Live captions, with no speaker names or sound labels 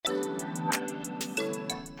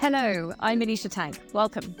Hello, I'm Anisha Tang.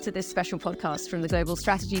 Welcome to this special podcast from the Global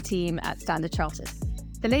Strategy team at Standard Chartered.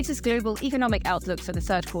 The latest global economic outlook for the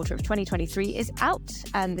third quarter of 2023 is out,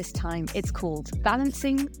 and this time it's called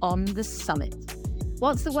Balancing on the Summit.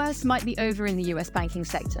 Whilst the worst might be over in the US banking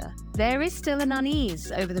sector, there is still an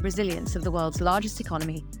unease over the resilience of the world's largest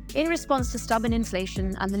economy in response to stubborn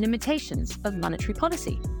inflation and the limitations of monetary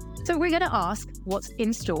policy. So we're going to ask what's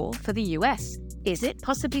in store for the US. Is it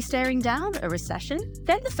possibly staring down a recession?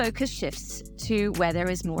 Then the focus shifts to where there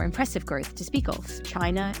is more impressive growth to speak of: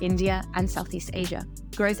 China, India, and Southeast Asia.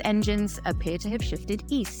 Growth engines appear to have shifted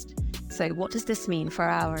east. So what does this mean for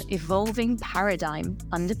our evolving paradigm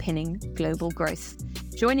underpinning global growth?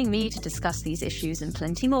 Joining me to discuss these issues and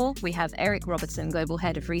plenty more, we have Robertsen, Global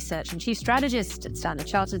Head of Research and Chief Strategist at Standard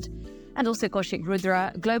Chartered, and also Kaushik,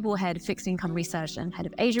 Rudra, Global Head of Fixed Income Research and Head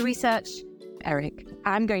of Asia Research. Eric,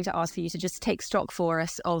 I'm going to ask for you to just take stock for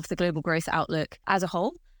us of the global growth outlook as a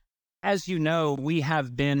whole. As you know, we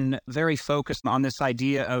have been very focused on this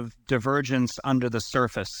idea of divergence under the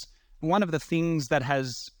surface. One of the things that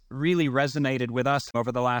has really resonated with us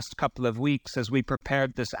over the last couple of weeks as we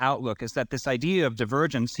prepared this outlook is that this idea of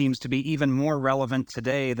divergence seems to be even more relevant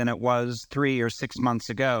today than it was 3 or 6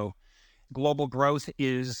 months ago. Global growth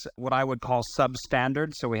is what I would call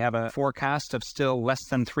substandard. So we have a forecast of still less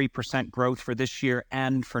than 3% growth for this year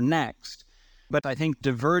and for next. But I think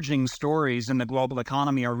diverging stories in the global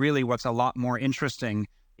economy are really what's a lot more interesting.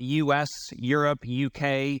 US, Europe,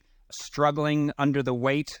 UK, struggling under the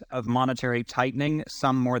weight of monetary tightening,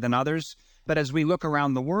 some more than others. But as we look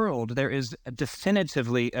around the world, there is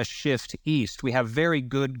definitively a shift east. We have very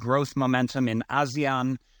good growth momentum in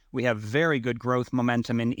ASEAN. We have very good growth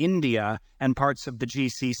momentum in India and parts of the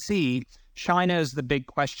GCC. China is the big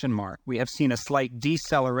question mark. We have seen a slight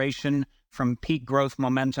deceleration from peak growth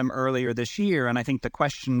momentum earlier this year. And I think the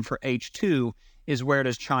question for H2 is, where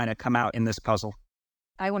does China come out in this puzzle?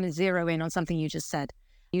 I want to zero in on something you just said.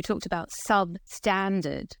 You talked about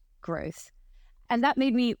substandard growth. And that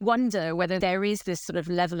made me wonder whether there is this sort of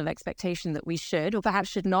level of expectation that we should or perhaps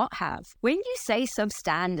should not have. When you say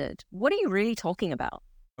substandard, what are you really talking about?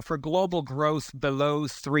 For global growth below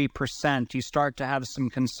 3%, you start to have some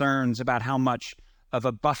concerns about how much of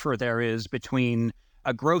a buffer there is between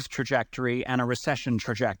a growth trajectory and a recession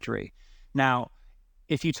trajectory. Now,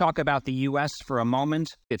 if you talk about the US for a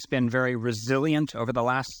moment, it's been very resilient over the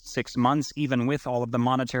last 6 months, even with all of the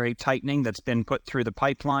monetary tightening that's been put through the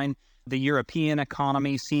pipeline. The European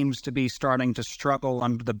economy seems to be starting to struggle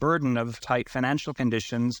under the burden of tight financial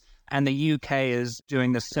conditions, and the UK is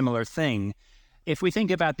doing the similar thing. If we think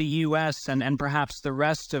about the US and perhaps the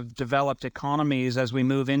rest of developed economies as we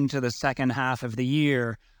move into the second half of the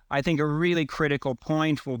year, I think a really critical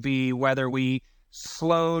point will be whether we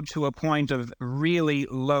slow to a point of really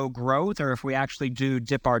low growth or if we actually do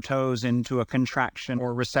dip our toes into a contraction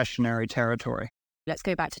or recessionary territory. Let's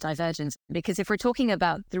go back to divergence, because if we're talking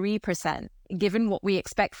about 3%, given what we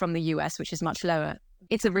expect from the US, which is much lower,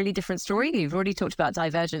 it's a really different story. You've already talked about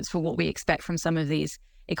divergence for what we expect from some of these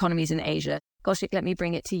economies in Asia. Kaushik, let me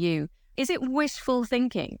bring it to you. Is it wishful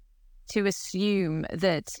thinking to assume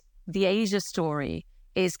that the Asia story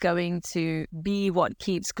is going to be what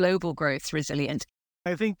keeps global growth resilient?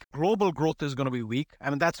 I think global growth is going to be weak.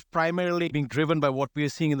 I mean, that's primarily being driven by what we are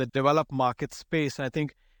seeing in the developed market space. I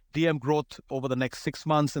think DM growth over the next 6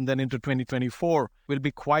 months and then into 2024 will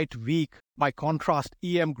be quite weak. By contrast,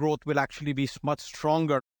 EM growth will actually be much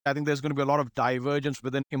stronger. I think there's going to be a lot of divergence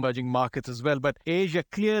within emerging markets as well. But Asia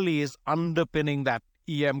clearly is underpinning that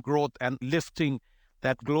EM growth and lifting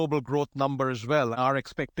that global growth number as well. Our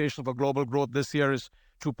expectation for global growth this year is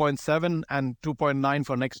 2.7 and 2.9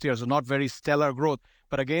 for next year. So not very stellar growth.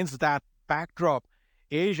 But against that backdrop,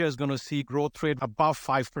 Asia is going to see growth rate above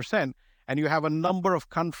 5%. And you have a number of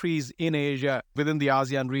countries in Asia within the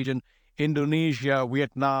ASEAN region, Indonesia,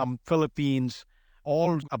 Vietnam, Philippines,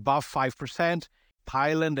 all above 5%.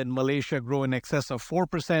 Thailand and Malaysia grow in excess of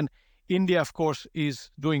 4%. India, of course,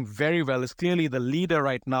 is doing very well. It's clearly the leader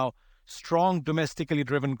right now. Strong domestically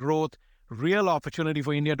driven growth, real opportunity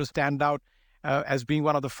for India to stand out as being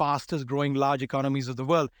one of the fastest growing large economies of the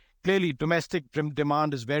world. Clearly, domestic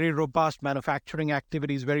demand is very robust. Manufacturing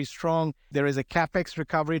activity is very strong. There is a capex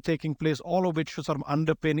recovery taking place, all of which should sort of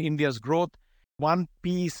underpin India's growth. One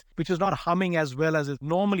piece which is not humming as well as it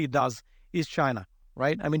normally does is China,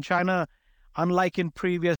 right? I mean, China, unlike in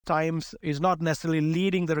previous times, is not necessarily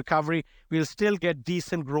leading the recovery. We'll still get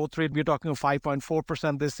decent growth rate. We're talking of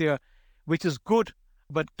 5.4% this year, which is good,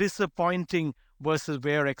 but disappointing versus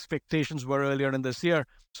where expectations were earlier in this year.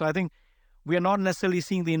 So I think we are not necessarily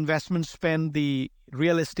seeing the investment spend, the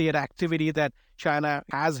real estate activity that China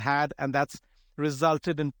has had, and that's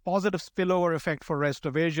resulted in positive spillover effect for rest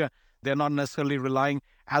of Asia. They're not necessarily relying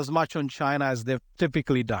as much on China as they've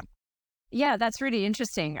typically done. Yeah, that's really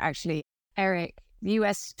interesting, actually. Eric,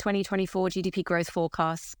 US 2024 GDP growth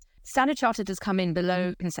forecasts. Standard Chartered has come in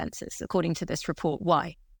below consensus, according to this report.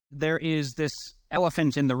 Why? There is this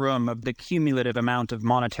elephant in the room of the cumulative amount of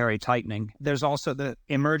monetary tightening. There's also the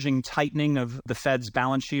emerging tightening of the Fed's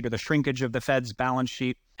balance sheet or the shrinkage of the Fed's balance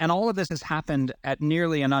sheet. And all of this has happened at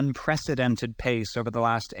nearly an unprecedented pace over the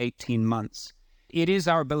last 18 months. It is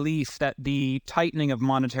our belief that the tightening of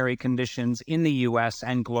monetary conditions in the US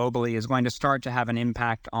and globally is going to start to have an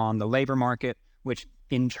impact on the labor market, which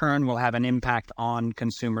in turn will have an impact on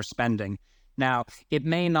consumer spending. Now, it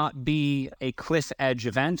may not be a cliff edge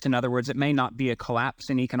event. In other words, it may not be a collapse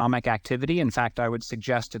in economic activity. In fact, I would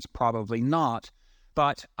suggest it's probably not.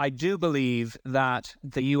 But I do believe that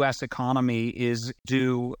the U.S. economy is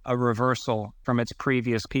due a reversal from its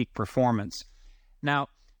previous peak performance. Now,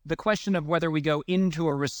 the question of whether we go into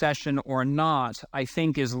a recession or not, I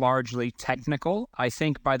think is largely technical. I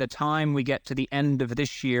think by the time we get to the end of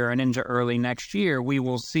this year and into early next year, we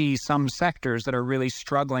will see some sectors that are really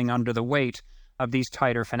struggling under the weight of these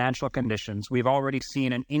tighter financial conditions. We've already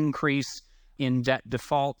seen an increase in debt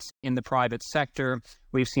defaults in the private sector.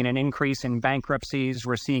 We've seen an increase in bankruptcies.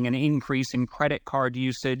 We're seeing an increase in credit card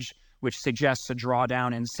usage, which suggests a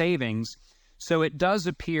drawdown in savings. So it does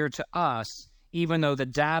appear to us, even though the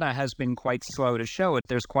data has been quite slow to show it,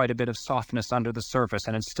 there's quite a bit of softness under the surface,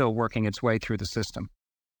 and it's still working its way through the system.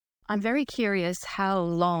 I'm very curious how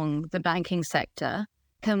long the banking sector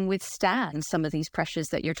can withstand some of these pressures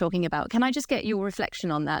that you're talking about. Can I just get your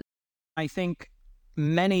reflection on that? I think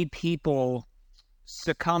many people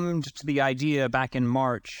succumbed to the idea back in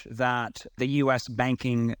March that the U.S.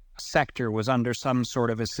 banking sector was under some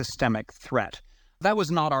sort of a systemic threat. That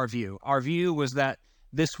was not our view. Our view was that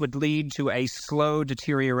this would lead to a slow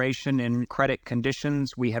deterioration in credit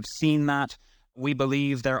conditions. We have seen that. We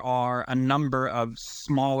believe there are a number of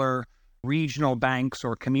smaller regional banks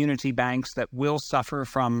or community banks that will suffer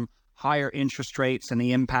from higher interest rates and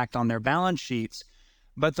the impact on their balance sheets.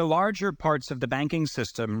 But the larger parts of the banking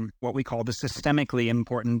system, what we call the systemically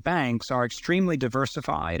important banks, are extremely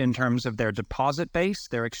diversified in terms of their deposit base.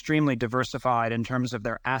 They're extremely diversified in terms of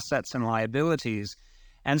their assets and liabilities.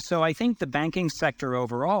 And so I think the banking sector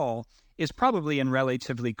overall is probably in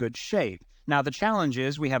relatively good shape. Now, the challenge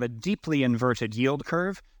is we have a deeply inverted yield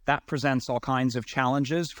curve. That presents all kinds of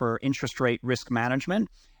challenges for interest rate risk management.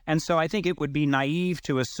 And so I think it would be naive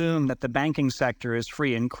to assume that the banking sector is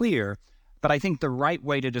free and clear. But I think the right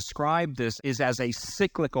way to describe this is as a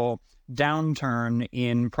cyclical downturn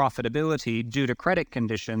in profitability due to credit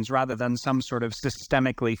conditions rather than some sort of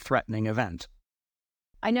systemically threatening event.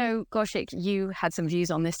 I know, Kaushik, you had some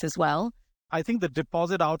views on this as well. I think the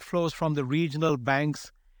deposit outflows from the regional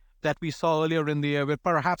banks that we saw earlier in the year will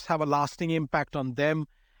perhaps have a lasting impact on them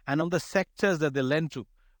and on the sectors that they lend to.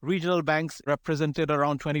 Regional banks represented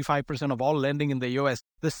around 25% of all lending in the US.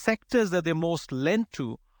 The sectors that they most lend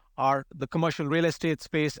to are the commercial real estate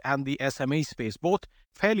space and the SME space, both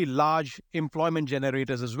fairly large employment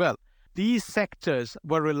generators as well. These sectors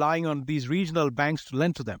were relying on these regional banks to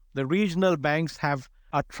lend to them. The regional banks have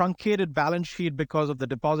a truncated balance sheet because of the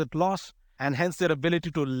deposit loss, and hence their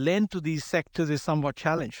ability to lend to these sectors is somewhat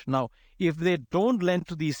challenged. Now, if they don't lend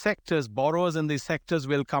to these sectors, borrowers in these sectors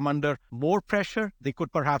will come under more pressure. They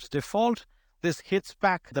could perhaps default. This hits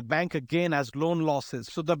back the bank again as loan losses.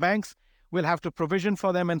 So the banks will have to provision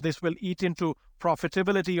for them, and this will eat into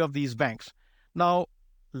profitability of these banks. Now,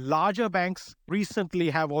 larger banks recently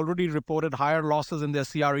have already reported higher losses in their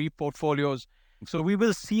CRE portfolios. So we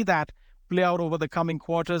will see that play out over the coming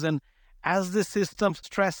quarters. And as the system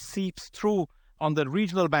stress seeps through on the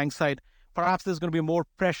regional bank side, perhaps there's going to be more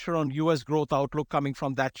pressure on U.S. growth outlook coming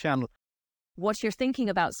from that channel. What you're thinking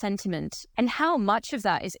about sentiment and how much of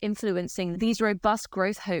that is influencing these robust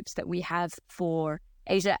growth hopes that we have for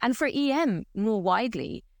Asia and for EM more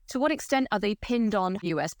widely. To what extent are they pinned on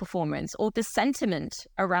U.S. performance or the sentiment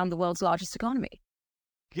around the world's largest economy?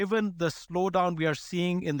 Given the slowdown we are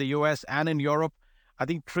seeing in the U.S. and in Europe, I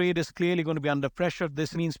think trade is clearly going to be under pressure.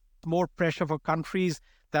 This means more pressure for countries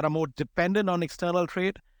that are more dependent on external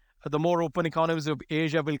trade. The more open economies of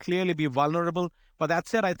Asia will clearly be vulnerable. But that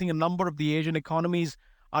said, I think a number of the Asian economies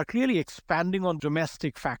are clearly expanding on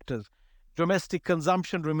domestic factors. Domestic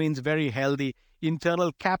consumption remains very healthy.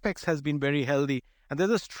 Internal capex has been very healthy. And there's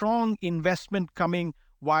a strong investment coming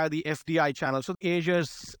via the FDI channel. So Asia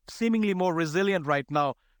is seemingly more resilient right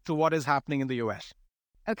now to what is happening in the US.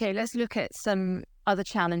 Okay, let's look at some other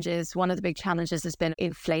challenges. One of the big challenges has been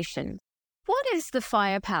inflation. What is the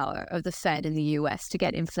firepower of the Fed in the US to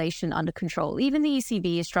get inflation under control? Even the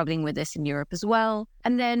ECB is struggling with this in Europe as well.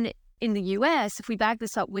 And then in the US, if we back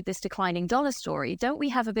this up with this declining dollar story, don't we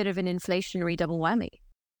have a bit of an inflationary double whammy?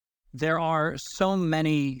 There are so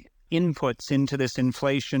many inputs into this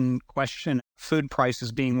inflation question, food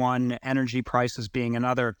prices being one, energy prices being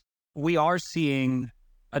another. We are seeing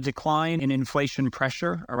a decline in inflation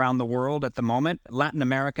pressure around the world at the moment. Latin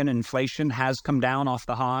American inflation has come down off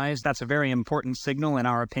the highs. That's a very important signal in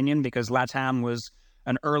our opinion because LATAM was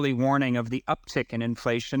an early warning of the uptick in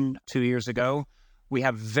inflation 2 years ago. We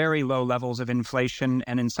have very low levels of inflation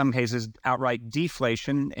and in some cases outright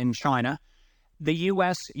deflation in China. The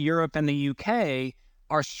US, Europe, and the UK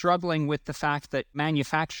are struggling with the fact that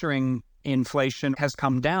manufacturing inflation has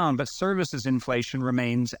come down, but services inflation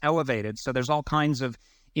remains elevated. So there's all kinds of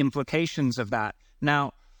implications of that.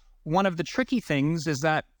 Now, one of the tricky things is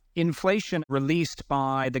that inflation released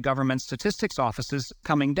by the government statistics offices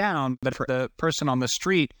coming down, but for the person on the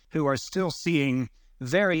street who are still seeing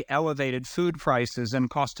very elevated food prices and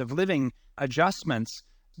cost of living adjustments,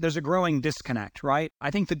 there's a growing disconnect, right? I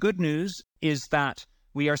think the good news is that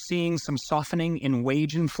we are seeing some softening in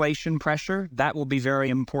wage inflation pressure. That will be very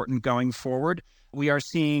important going forward. We are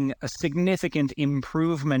seeing a significant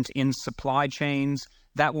improvement in supply chains.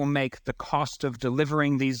 That will make the cost of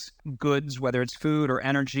delivering these goods, whether it's food or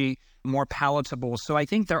energy, more palatable. So I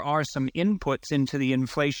think there are some inputs into the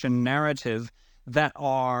inflation narrative that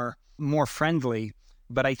are more friendly.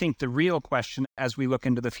 But I think the real question as we look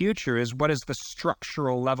into the future is what is the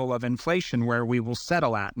structural level of inflation where we will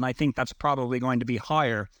settle at? And I think that's probably going to be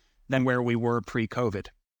higher than where we were pre-COVID.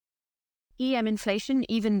 EM inflation,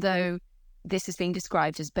 even though this is being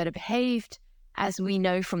described as better behaved, as we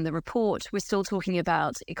know from the report, we're still talking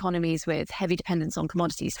about economies with heavy dependence on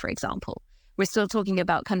commodities, for example. We're still talking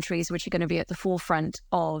about countries which are going to be at the forefront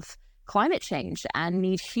of climate change and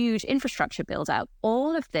need huge infrastructure build out.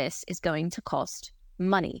 All of this is going to cost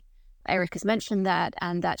money. Eric has mentioned that,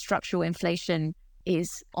 and that structural inflation is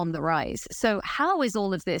on the rise. So how is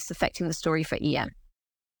all of this affecting the story for EM?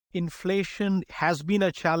 Inflation has been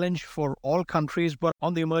a challenge for all countries, but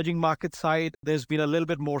on the emerging market side, there's been a little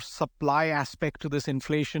bit more supply aspect to this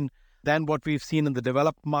inflation than what we've seen in the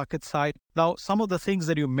developed market side. Now, some of the things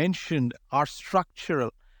that you mentioned are structural.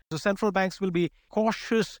 The central banks will be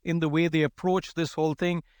cautious in the way they approach this whole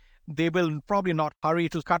thing. They will probably not hurry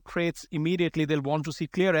to cut rates immediately. They'll want to see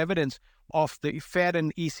clear evidence of the Fed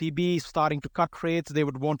and ECB starting to cut rates. They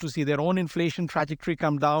would want to see their own inflation trajectory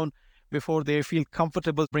come down before they feel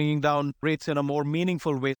comfortable bringing down rates in a more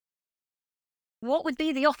meaningful way. What would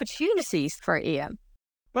be the opportunities for EM?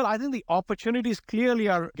 Well, I think the opportunities clearly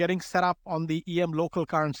are getting set up on the EM local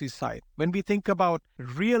currency side. When we think about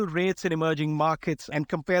real rates in emerging markets and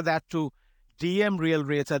compare that to DM real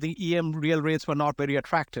rates, I think EM real rates were not very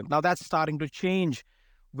attractive. Now that's starting to change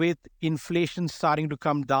with inflation starting to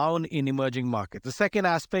come down in emerging markets. The second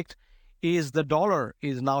aspect is the dollar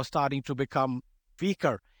is now starting to become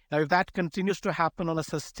weaker. Now, if that continues to happen on a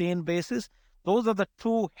sustained basis, those are the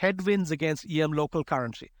two headwinds against EM local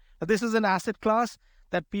currency. Now, this is an asset class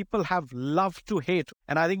that people have loved to hate.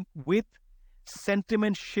 And I think with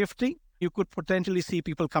sentiment shifting, you could potentially see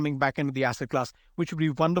people coming back into the asset class, which would be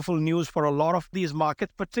wonderful news for a lot of these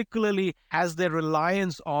markets, particularly as their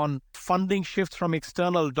reliance on funding shifts from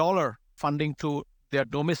external dollar funding to their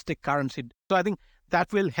domestic currency. So I think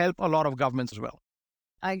that will help a lot of governments as well.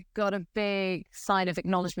 I got a big sign of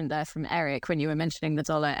acknowledgement there from Eric when you were mentioning the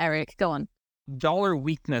dollar. Eric, go on. Dollar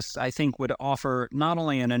weakness, I think, would offer not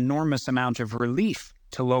only an enormous amount of relief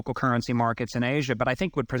to local currency markets in Asia, but I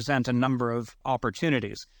think would present a number of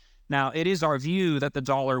opportunities. Now, it is our view that the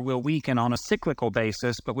dollar will weaken on a cyclical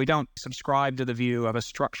basis, but we don't subscribe to the view of a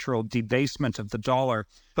structural debasement of the dollar.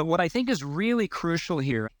 But what I think is really crucial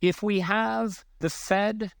here, if we have the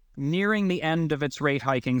Fed nearing the end of its rate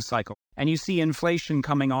hiking cycle, and you see inflation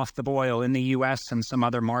coming off the boil in the US and some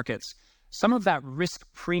other markets, some of that risk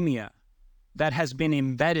premia that has been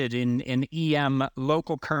embedded in EM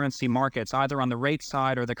local currency markets, either on the rate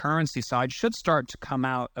side or the currency side, should start to come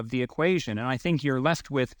out of the equation. And I think you're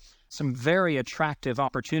left with some very attractive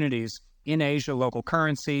opportunities in Asia local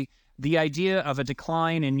currency. The idea of a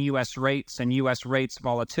decline in US rates and US rates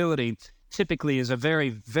volatility typically is a very,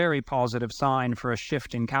 very positive sign for a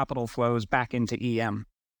shift in capital flows back into EM.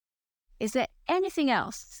 Is there anything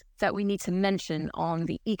else that we need to mention on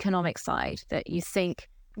the economic side that you think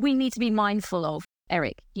we need to be mindful of?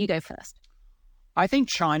 Eric, you go first. I think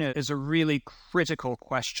China is a really critical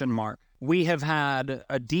question mark. We have had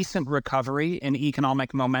a decent recovery in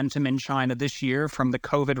economic momentum in China this year from the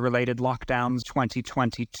COVID-related lockdowns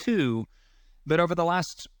 2022. But over the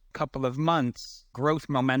last couple of months, growth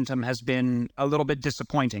momentum has been a little bit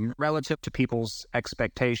disappointing relative to people's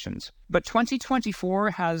expectations. But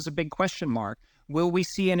 2024 has a big question mark. Will we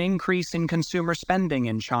see an increase in consumer spending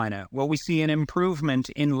in China? Will we see an improvement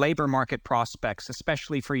in labor market prospects,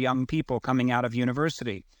 especially for young people coming out of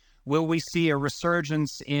university? Will we see a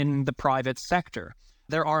resurgence in the private sector?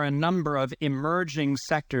 There are a number of emerging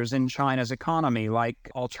sectors in China's economy, like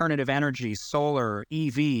alternative energy, solar,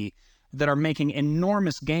 EV, that are making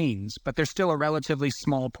enormous gains, but they're still a relatively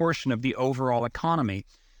small portion of the overall economy.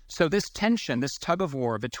 So this tension, this tug of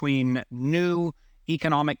war between new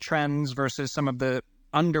economic trends versus some of the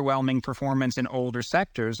underwhelming performance in older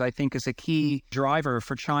sectors, I think is a key driver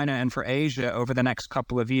for China and for Asia over the next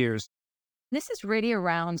couple of years. This is really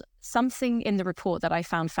around something in the report that I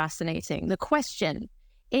found fascinating. The question,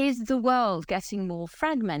 is the world getting more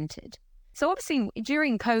fragmented? So obviously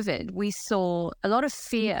during COVID, we saw a lot of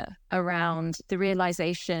fear around the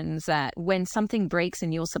realizations that when something breaks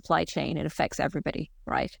in your supply chain, it affects everybody,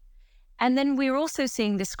 right? And then we're also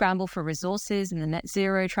seeing this scramble for resources and the net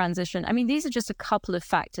zero transition. I mean, these are just a couple of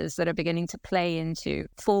factors that are beginning to play into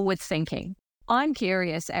forward thinking. I'm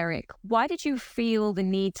curious, Eric, why did you feel the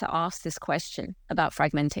need to ask this question about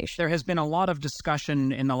fragmentation? There has been a lot of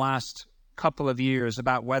discussion in the last couple of years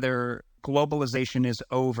about whether globalization is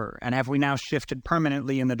over and have we now shifted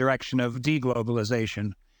permanently in the direction of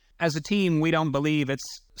deglobalization. As a team, we don't believe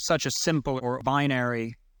it's such a simple or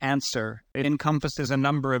binary answer. It encompasses a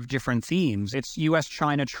number of different themes. It's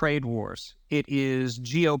US-China trade wars. It is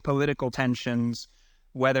geopolitical tensions,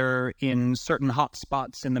 whether in certain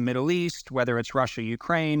hotspots in the Middle East, whether it's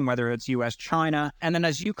Russia-Ukraine, whether it's US-China. And then,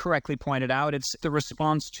 as you correctly pointed out, it's the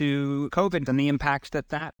response to COVID and the impact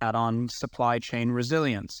that had on supply chain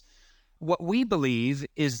resilience. What we believe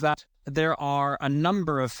is that there are a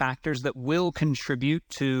number of factors that will contribute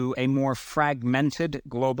to a more fragmented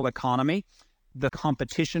global economy. The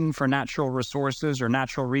competition for natural resources or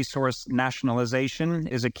natural resource nationalization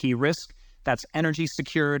is a key risk. That's energy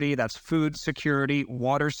security, that's food security,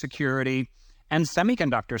 water security, and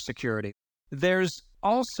semiconductor security. There's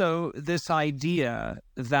also this idea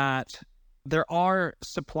that there are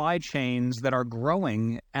supply chains that are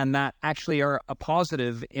growing and that actually are a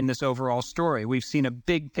positive in this overall story. We've seen a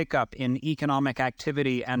big pickup in economic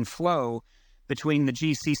activity and flow between the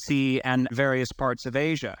GCC and various parts of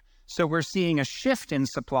Asia. So we're seeing a shift in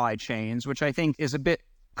supply chains, which I think is a bit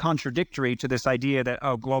contradictory to this idea that,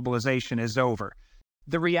 globalization is over.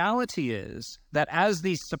 The reality is that as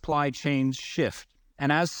these supply chains shift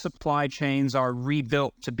and as supply chains are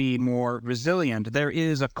rebuilt to be more resilient, there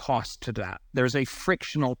is a cost to that. There's a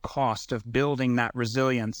frictional cost of building that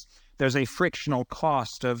resilience. There's a frictional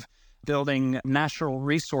cost of building natural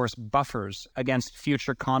resource buffers against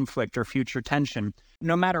future conflict or future tension.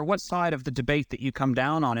 No matter what side of the debate that you come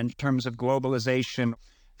down on in terms of globalization,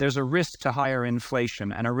 there's a risk to higher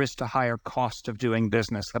inflation and a risk to higher cost of doing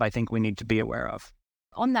business that I think we need to be aware of.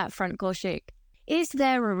 On that front, Kaushik, is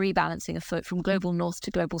there a rebalancing afoot from global north to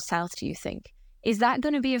global south, do you think? Is that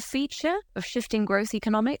going to be a feature of shifting growth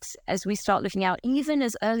economics as we start looking out even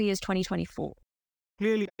as early as 2024?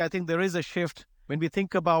 Clearly, I think there is a shift. When we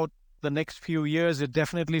think about the next few years, it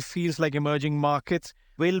definitely feels like emerging markets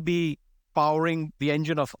will be powering the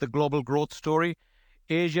engine of the global growth story.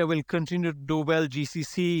 Asia will continue to do well.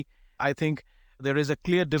 GCC, I think there is a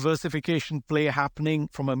clear diversification play happening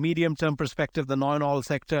from a medium-term perspective. The non-oil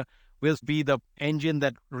sector will be the engine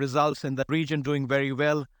that results in the region doing very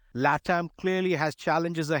well. LATAM clearly has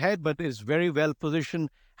challenges ahead, but is very well positioned,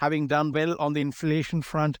 having done well on the inflation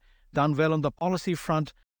front, done well on the policy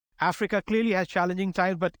front. Africa clearly has challenging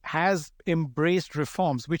times, but has embraced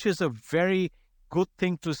reforms, which is a very good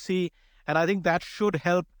thing to see. And I think that should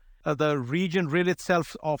help the region rid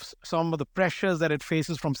itself of some of the pressures that it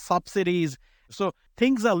faces from subsidies. So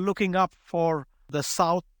things are looking up for the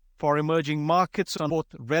South, for emerging markets on both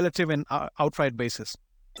relative and outright basis.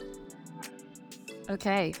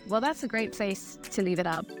 Okay, well, that's a great place to leave it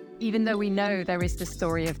up, even though we know there is the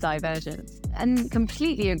story of divergence, and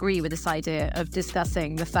completely agree with this idea of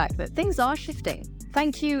discussing the fact that things are shifting.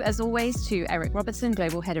 Thank you, as always, to Eric Robertsen,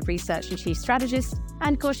 Global Head of Research and Chief Strategist,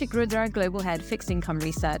 and Kaushik Rudra, Global Head Fixed Income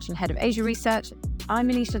Research and Head of Asia Research. I'm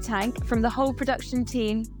Manisha Tank from the whole production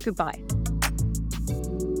team. Goodbye.